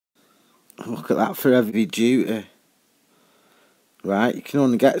Look at that for heavy duty. Right, you can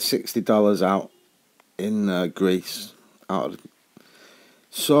only get $60 out in Greece.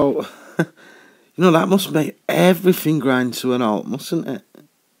 So, that must make everything grind to an halt, mustn't it?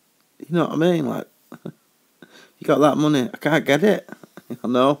 You know what I mean? Like, you got that money, I can't get it. I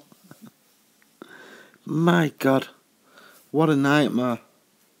know. My God, what a nightmare.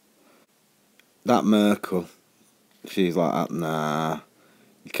 That Merkel, she's like that. Nah,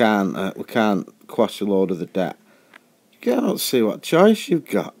 we can't quash a load of the debt. You don't see what choice you've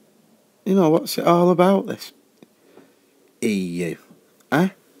got. What's it all about, this EU? Eh?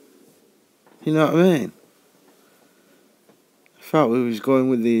 You know what I mean? I thought we was going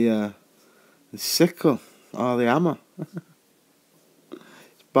with the sickle or the hammer.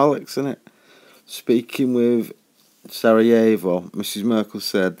 It's bollocks, isn't it? Speaking with Sarajevo, Mrs. Merkel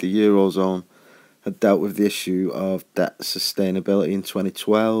said the Eurozone had dealt with the issue of debt sustainability in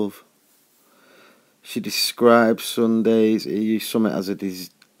 2012. She described Sunday's EU summit as a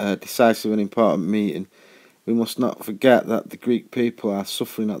decisive and important meeting. We must not forget that the Greek people are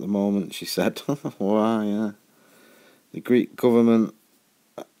suffering at the moment, she said. Why, yeah. The Greek government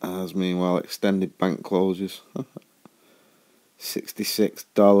has meanwhile extended bank closures.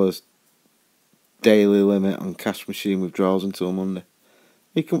 $66 daily limit on cash machine withdrawals until Monday.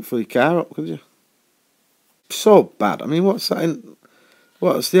 You couldn't fill your car up, could you? So bad. I mean, what's the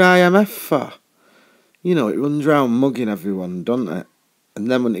IMF for? It runs around mugging everyone, doesn't it? And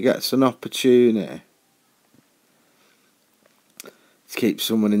then when it gets an opportunity to keep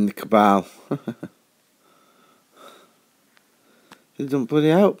someone in the cabal, it doesn't bloody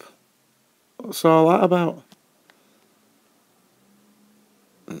help. What's all that about?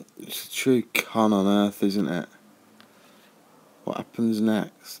 It's a true con on earth, isn't it? What happens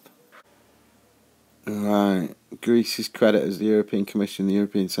next? Right. Greece's creditors, the European Commission, the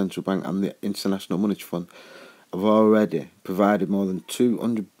European Central Bank and the International Monetary Fund have already provided more than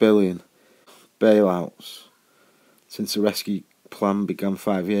 200 billion bailouts since the rescue plan began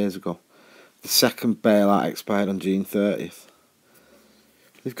 5 years ago. The second bailout expired on June 30th.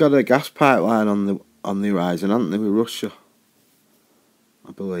 They've got a gas pipeline on the horizon, haven't they, with Russia,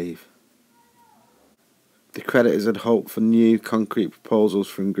 I believe. The creditors had hoped for new concrete proposals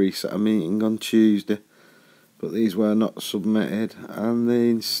from Greece at a meeting on Tuesday, but these were not submitted, and they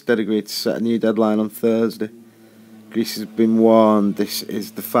instead agreed to set a new deadline on Thursday. Greece has been warned this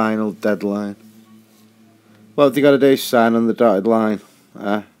is the final deadline. What have they got to do? Sign on the dotted line?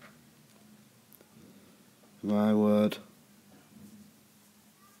 My word.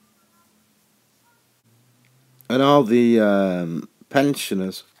 And all the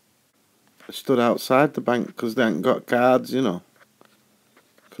pensioners stood outside the bank because they ain't got cards,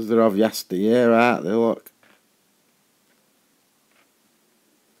 because they're of yesteryear, aren't they? Look.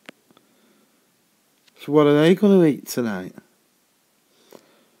 So what are they going to eat tonight?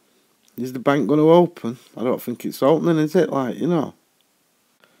 Is the bank going to open? I don't think it's opening, is it?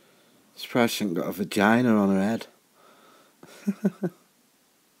 Surprised she ain't got a vagina on her head.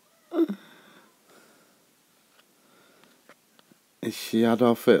 Is she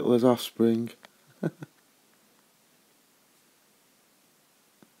Adolf Hitler's offspring?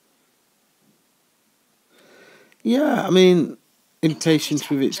 Yeah, I mean, impatience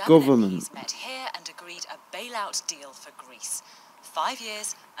with its government. Met here and agreed a bailout deal for Greece. 5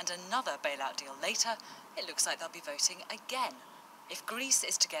 years and another bailout deal later, it looks like they'll be voting again. If Greece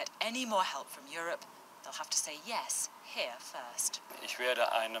is to get any more help from Europe, they'll have to say yes here first. Ich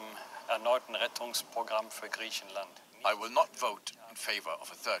werde einem erneuten Rettungsprogramm für Griechenland. I will not vote in favor of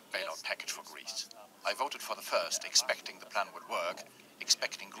a third bailout package for Greece. I voted for the first, expecting the plan would work,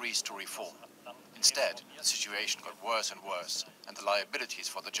 expecting Greece to reform. Instead, the situation got worse and worse, and the liabilities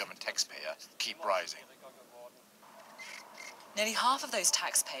for the German taxpayer keep rising. Nearly half of those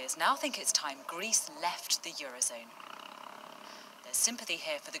taxpayers now think it's time Greece left the Eurozone. There's sympathy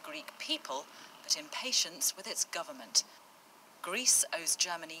here for the Greek people, but impatience with its government. Greece owes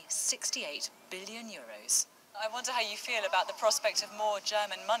Germany 68 billion euros. I wonder how you feel about the prospect of more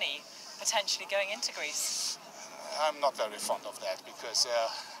German money potentially going into Greece. I'm not very fond of that because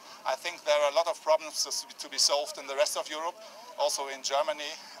I think there are a lot of problems to be solved in the rest of Europe, also in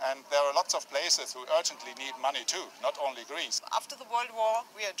Germany, and there are lots of places who urgently need money too, not only Greece. After the World War,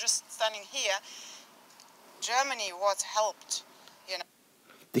 we are just standing here. Germany was helped,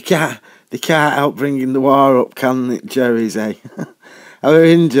 They can't help bringing the war up, can they, Jerry's, eh? I were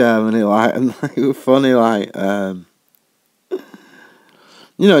in Germany, and it was funny, you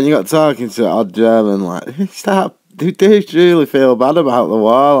got talking to an odd German, they do really feel bad about the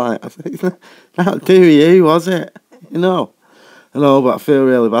war, I think, not do you, was it? I know, but I feel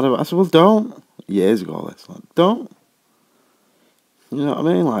really bad about it. I said, well, don't. Years ago, this, like, don't. You know what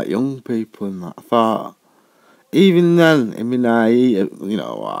I mean? Like, young people and that. I thought, even then, in my naive, you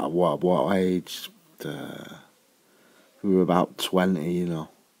know, what age? We were about 20, you know.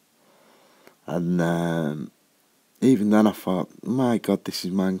 And even then I thought, my God, this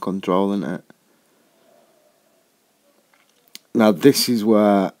is mind control, isn't it? Now, this is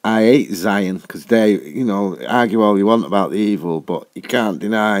where I hate Zion, because they, you know, argue all you want about the evil, but you can't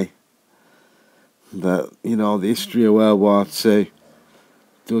deny that, you know, the history of World War II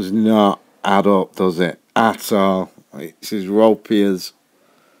does not add up, does it? At all. It's as ropey as...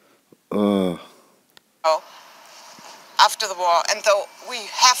 After the war, and though we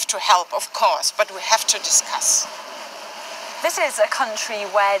have to help, of course, but we have to discuss. This is a country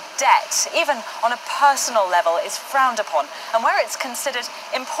where debt, even on a personal level, is frowned upon, and where it's considered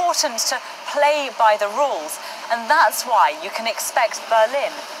important to play by the rules. And that's why you can expect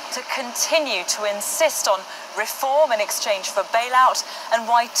Berlin to continue to insist on reform in exchange for bailout, and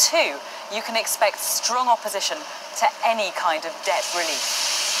why, too, you can expect strong opposition to any kind of debt relief.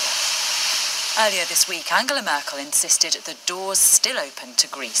 Earlier this week, Angela Merkel insisted the doors still open to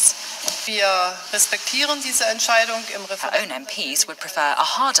Greece. Wir respektieren diese Entscheidung im Her own MPs would prefer a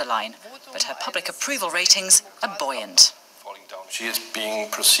harder line, but her public approval ratings are buoyant. She is being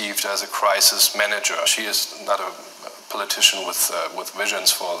perceived as a crisis manager. She is not a politician with visions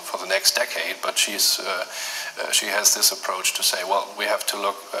for the next decade, but she has this approach to say, well, we have to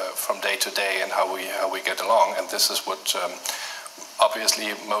look from day to day and how we get along, and this is what obviously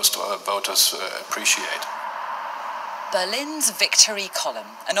most voters appreciate. Berlin's victory column,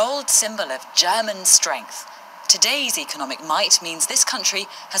 an old symbol of German strength. Today's economic might means this country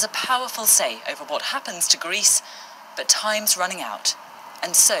has a powerful say over what happens to Greece, but time's running out,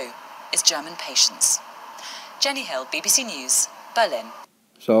 and so is German patience. Jenny Hill, BBC News, Berlin.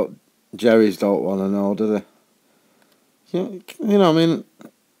 So, Jerry's don't want to know, do they? You know, I mean,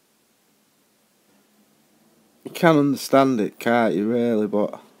 you can understand it, can't you, really,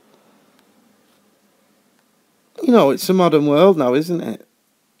 but... You know, it's a modern world now, isn't it?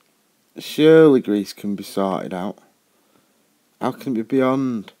 Surely Greece can be sorted out. How can it be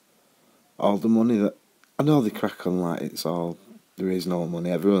beyond all the money that... I know they crack on like it's all... There is no money,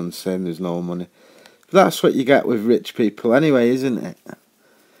 everyone's saying there's no money. But that's what you get with rich people anyway, isn't it?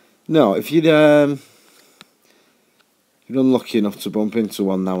 No, if you're unlucky enough to bump into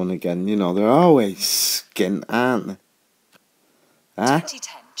one now and again, you know, they're always skint, aren't they? Huh?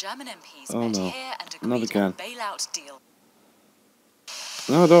 2010, German MPs met here and agreed again. on bailout deal.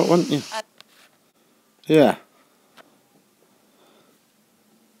 No, I don't want you. Yeah.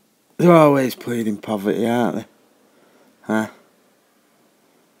 They're always pleading poverty, aren't they? Huh?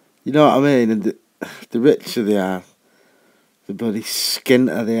 You know what I mean? And the richer they are, the bloody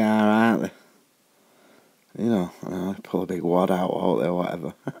skinter they are, aren't they? You know, they pull a big wad out, won't they, or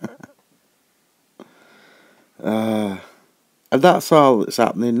whatever. And that's all that's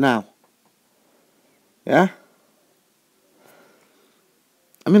happening now. Yeah?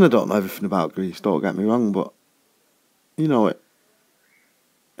 I mean, I don't know everything about Greece, don't get me wrong, but, you know,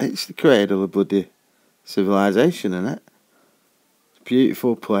 it's the cradle of bloody civilization, isn't it? It's a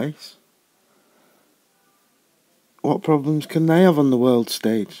beautiful place. What problems can they have on the world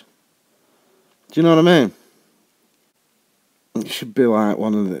stage? Do you know what I mean? It should be like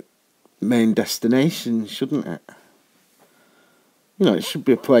one of the main destinations, shouldn't it? You know, it should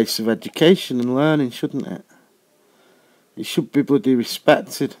be a place of education and learning, shouldn't it? It should be bloody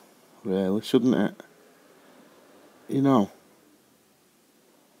respected, really, shouldn't it? You know.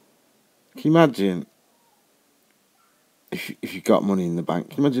 Can you imagine if you got money in the bank?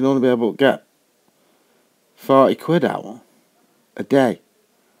 Can you imagine only be able to get 40 quid out a day?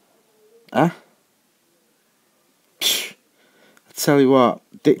 Huh? Psh, I tell you what,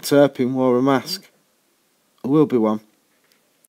 Dick Turpin wore a mask. There will be one.